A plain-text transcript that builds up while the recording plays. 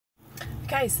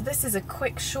Okay, so this is a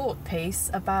quick short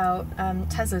piece about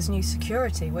Tesla's new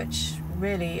security, which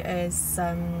really is,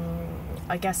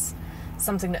 I guess,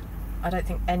 something that I don't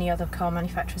think any other car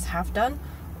manufacturers have done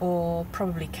or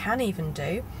probably can even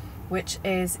do, which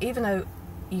is, even though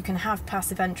you can have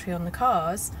passive entry on the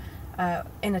cars,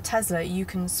 in a Tesla you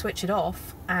can switch it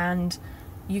off, and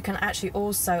you can actually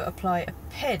also apply a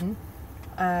pin,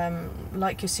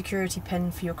 like your security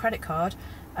pin for your credit card,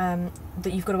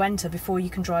 that you've got to enter before you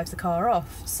can drive the car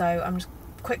off. So I'm just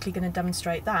quickly going to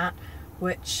demonstrate that,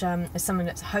 which is something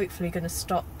that's hopefully going to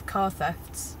stop car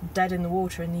thefts dead in the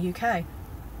water in the UK.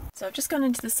 So I've just gone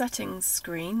into the settings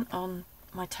screen on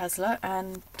my Tesla,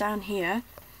 and down here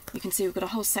you can see we've got a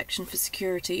whole section for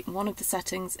security. One of the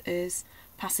settings is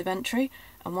passive entry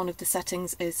and one of the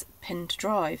settings is pin to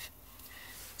drive.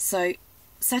 So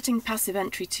setting passive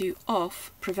entry to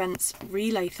off prevents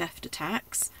relay theft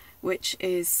attacks, which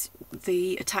is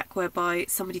the attack whereby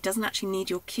somebody doesn't actually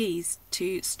need your keys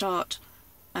to start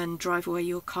and drive away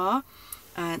your car.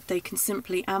 They can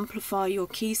simply amplify your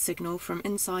key signal from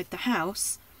inside the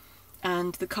house,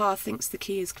 and the car thinks the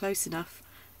key is close enough,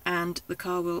 and the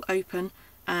car will open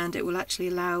and it will actually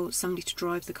allow somebody to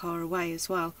drive the car away as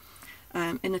well.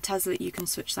 In a Tesla you can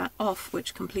switch that off,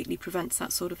 which completely prevents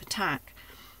that sort of attack.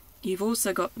 You've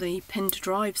also got the pin to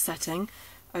drive setting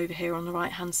over here on the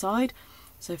right hand side.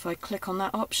 So if I click on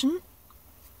that option,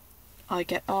 I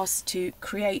get asked to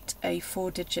create a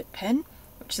 4-digit PIN,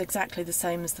 which is exactly the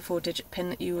same as the 4-digit PIN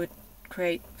that you would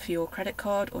create for your credit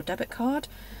card or debit card.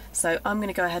 So I'm going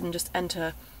to go ahead and just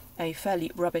enter a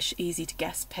fairly rubbish, easy to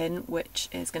guess PIN, which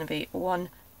is going to be 1,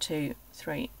 2,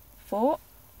 3, 4.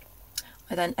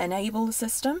 I then enable the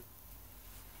system,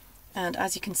 and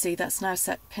as you can see, that's now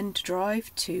set pin to drive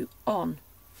to on.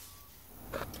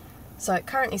 So it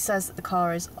currently says that the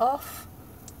car is off,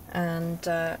 and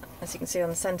as you can see on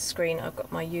the centre screen, I've got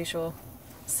my usual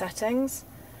settings.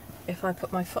 If I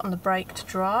put my foot on the brake to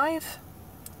drive,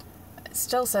 it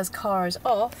still says car is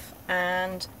off,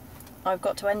 and I've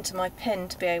got to enter my PIN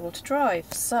to be able to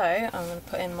drive. So I'm going to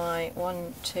put in my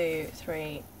 1, 2,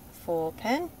 3, 4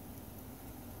 PIN,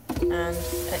 and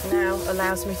it now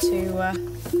allows me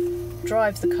to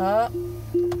drive the car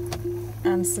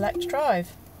and select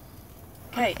drive.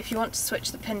 Okay, if you want to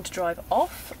switch the pin to drive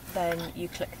off, then you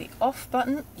click the off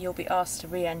button. You'll be asked to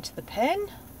re-enter the pin,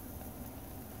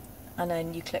 and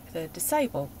then you click the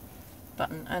disable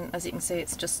button, and as you can see,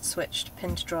 it's just switched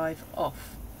pin to drive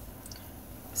off.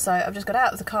 So I've just got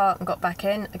out of the car and got back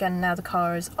in. Again, now the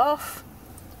car is off,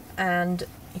 and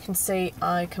you can see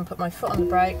I can put my foot on the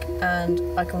brake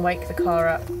and I can wake the car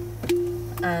up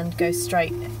and go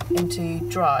straight into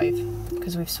drive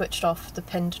because we've switched off the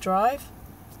pin to drive.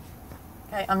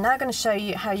 Okay, I'm now going to show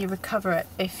you how you recover it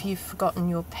if you've forgotten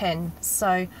your PIN.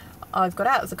 So I've got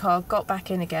out of the car, got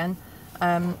back in again,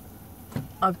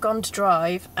 I've gone to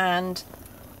drive, and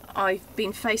I've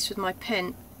been faced with my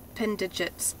PIN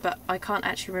digits, but I can't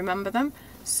actually remember them.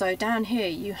 So down here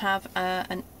you have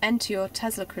an enter your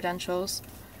Tesla credentials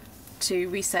to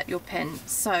reset your PIN.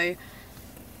 So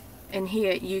in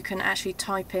here you can actually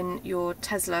type in your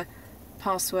Tesla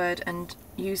password and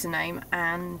username,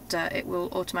 and it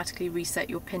will automatically reset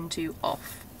your PIN to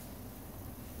off.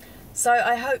 So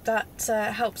I hope that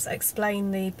helps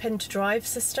explain the pin to drive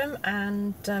system,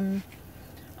 and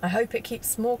I hope it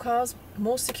keeps more cars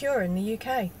more secure in the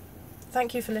UK.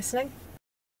 Thank you for listening.